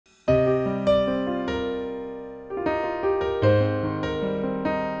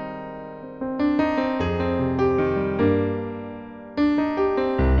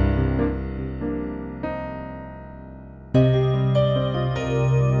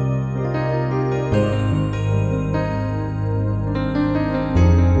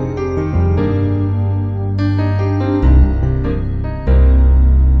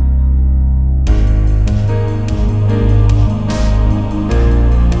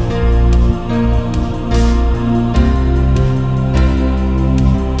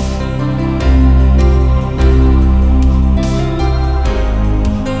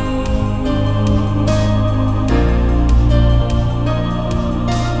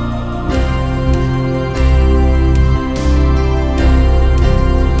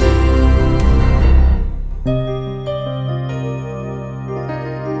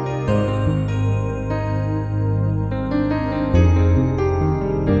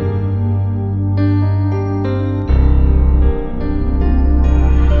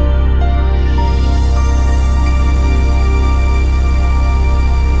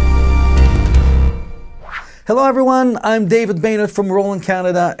Hello everyone, I'm David Beinert from Roland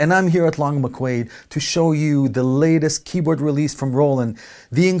Canada, and I'm here at Long McQuaid to show you the latest keyboard release from Roland,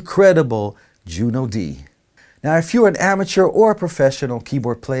 the incredible Juno-D. Now, if you're an amateur or a professional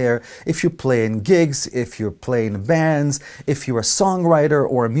keyboard player, if you play in gigs, if you're playing in bands, if you're a songwriter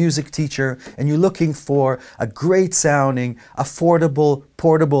or a music teacher, and you're looking for a great sounding, affordable,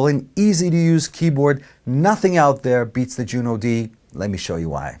 portable, and easy to use keyboard, nothing out there beats the Juno-D. Let me show you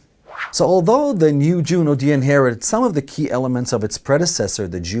why. So although the new Juno-D inherited some of the key elements of its predecessor,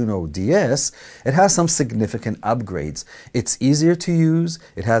 the Juno-DS, it has some significant upgrades. It's easier to use,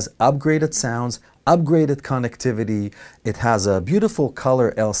 it has upgraded sounds, upgraded connectivity, it has a beautiful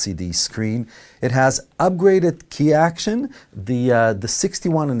color LCD screen, it has upgraded key action. The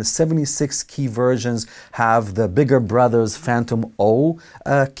 61 and the 76 key versions have the bigger brothers Phantom O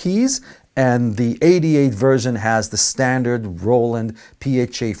keys, and the 88 version has the standard Roland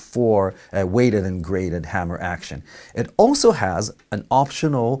PHA-4 weighted and graded hammer action. It also has an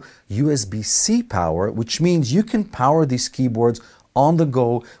optional USB-C power, which means you can power these keyboards on the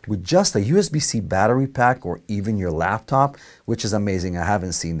go with just a USB-C battery pack or even your laptop, which is amazing. I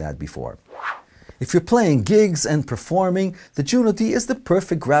haven't seen that before. If you're playing gigs and performing, the Juno-D is the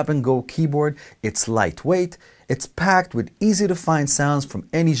perfect grab-and-go keyboard. It's lightweight, it's packed with easy-to-find sounds from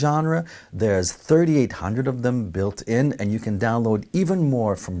any genre. There's 3,800 of them built in, and you can download even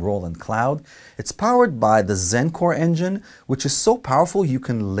more from Roland Cloud. It's powered by the ZenCore engine, which is so powerful you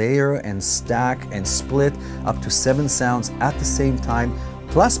can layer and stack and split up to 7 sounds at the same time,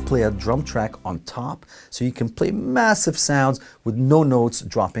 plus play a drum track on top, so you can play massive sounds with no notes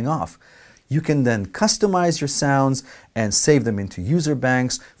dropping off. You can then customize your sounds and save them into user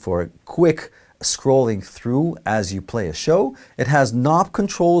banks for quick scrolling through as you play a show. It has knob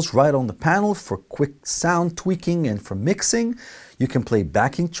controls right on the panel for quick sound tweaking and for mixing. You can play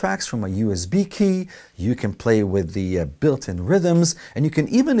backing tracks from a USB key. You can play with the built-in rhythms, and you can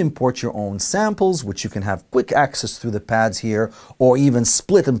even import your own samples, which you can have quick access through the pads here, or even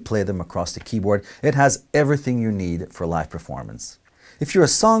split and play them across the keyboard. It has everything you need for live performance. If you're a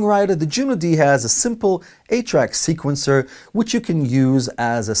songwriter, the Juno-D has a simple 8-track sequencer, which you can use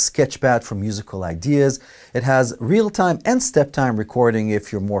as a sketchpad for musical ideas. It has real-time and step-time recording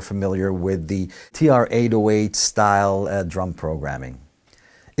if you're more familiar with the TR-808 style drum programming.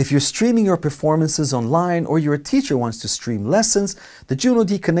 If you're streaming your performances online or you're a teacher who wants to stream lessons, the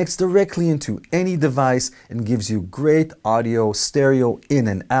Juno-D connects directly into any device and gives you great audio stereo in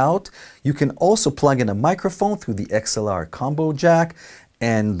and out. You can also plug in a microphone through the XLR combo jack,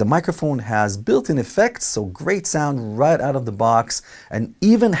 and the microphone has built-in effects, so great sound right out of the box, and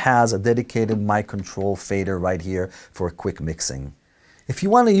even has a dedicated mic control fader right here for quick mixing. If you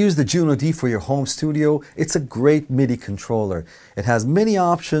want to use the Juno-D for your home studio, it's a great Midi controller. It has many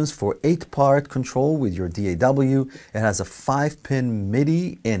options for 8-part control with your DAW. It has a 5-pin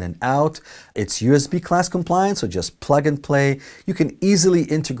Midi in and out. It's USB class compliant, so just plug and play. You can easily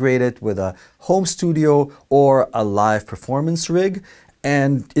integrate it with a home studio or a live performance rig,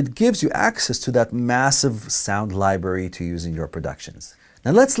 and it gives you access to that massive sound library to use in your productions.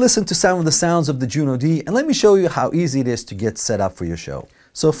 Now let's listen to some of the sounds of the Juno-D, and let me show you how easy it is to get set up for your show.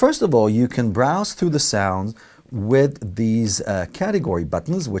 So first of all, you can browse through the sounds with these category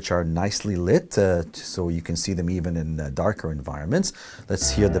buttons, which are nicely lit, so you can see them even in darker environments.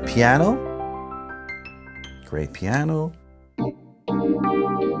 Let's hear the piano. Great piano.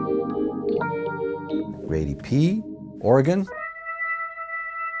 Great EP. Organ.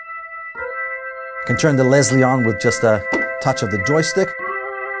 You can turn the Leslie on with just a touch of the joystick,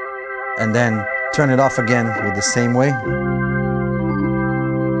 and then turn it off again with the same way.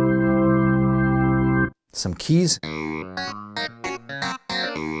 Some keys.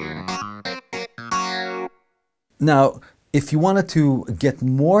 Now, if you wanted to get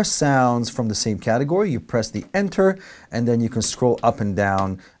more sounds from the same category, you press the enter, and then you can scroll up and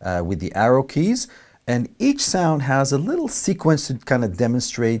down with the arrow keys. And each sound has a little sequence to kind of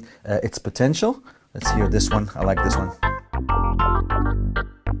demonstrate its potential. Let's hear this one. I like this one.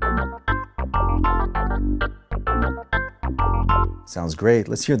 Sounds great.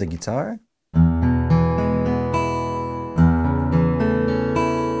 Let's hear the guitar.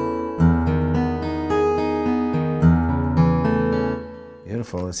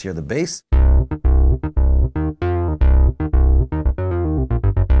 Beautiful. Let's hear the bass.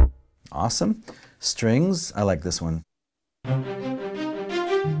 Awesome. Strings. I like this one.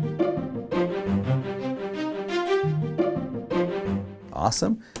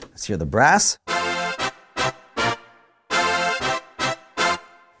 Awesome. Let's hear the brass.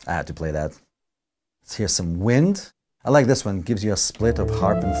 I had to play that. Let's hear some wind. I like this one. Gives you a split of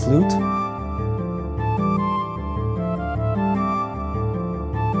harp and flute.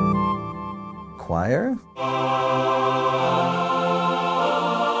 choir.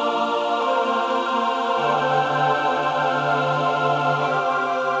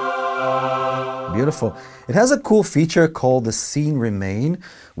 Beautiful. It has a cool feature called the scene remain,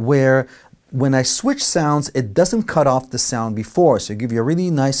 where when I switch sounds, it doesn't cut off the sound before. So it gives you a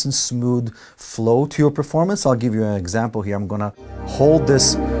really nice and smooth flow to your performance. I'll give you an example here. I'm gonna hold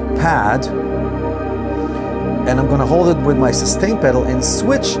this pad and I'm gonna hold it with my sustain pedal and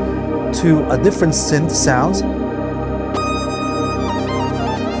switch to a different synth sounds.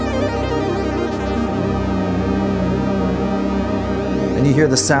 And you hear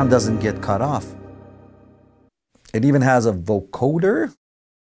the sound doesn't get cut off. It even has a vocoder.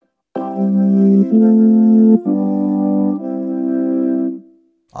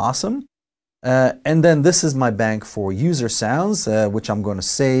 Awesome. And then this is my bank for user sounds, which I'm going to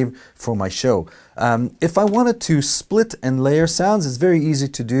save for my show. If I wanted to split and layer sounds, it's very easy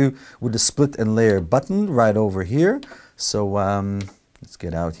to do with the split and layer button right over here. So let's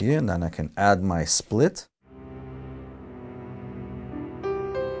get out here and then I can add my split.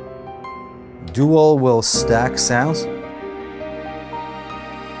 Dual will stack sounds.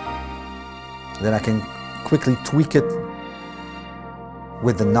 Then I can quickly tweak it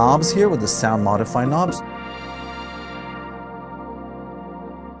with the knobs here, with the sound modify knobs.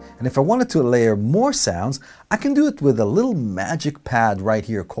 And if I wanted to layer more sounds, I can do it with a little magic pad right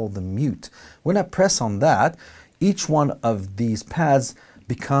here called the mute. When I press on that, each one of these pads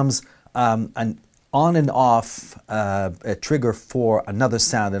becomes an on and off a trigger for another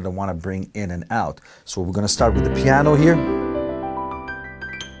sound that I want to bring in and out. So we're going to start with the piano here.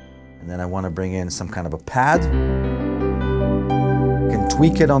 And then I want to bring in some kind of a pad. I can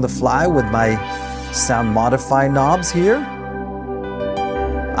tweak it on the fly with my sound modify knobs here.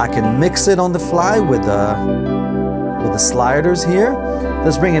 I can mix it on the fly with the sliders here.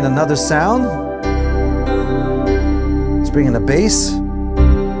 Let's bring in another sound. Let's bring in a bass.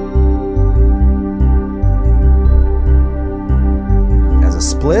 As a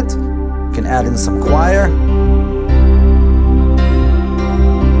split, you can add in some choir.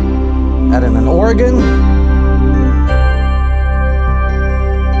 Add in an organ.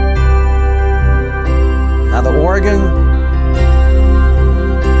 Another organ.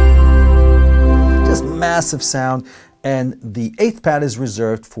 Just massive sound. And the 8th pad is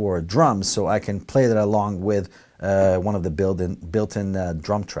reserved for drums, so I can play that along with one of the built-in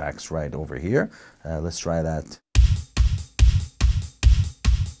drum tracks right over here. Let's try that.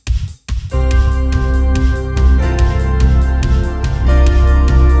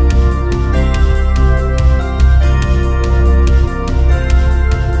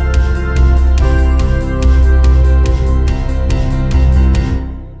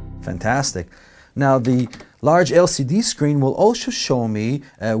 Fantastic. Now the large LCD screen will also show me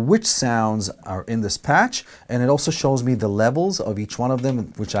which sounds are in this patch, and it also shows me the levels of each one of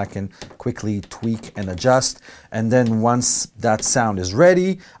them, which I can quickly tweak and adjust. And then once that sound is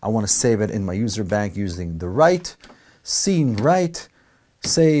ready, I want to save it in my user bank using the right, scene right,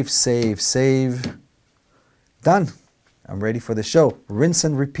 save, save, save. Done. I'm ready for the show. Rinse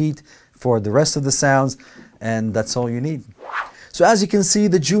and repeat for the rest of the sounds, and that's all you need. So as you can see,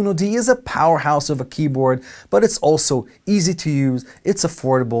 the Juno-D is a powerhouse of a keyboard, but it's also easy to use, it's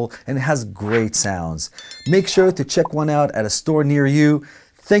affordable, and it has great sounds. Make sure to check one out at a store near you.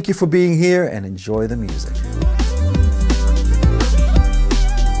 Thank you for being here and enjoy the music.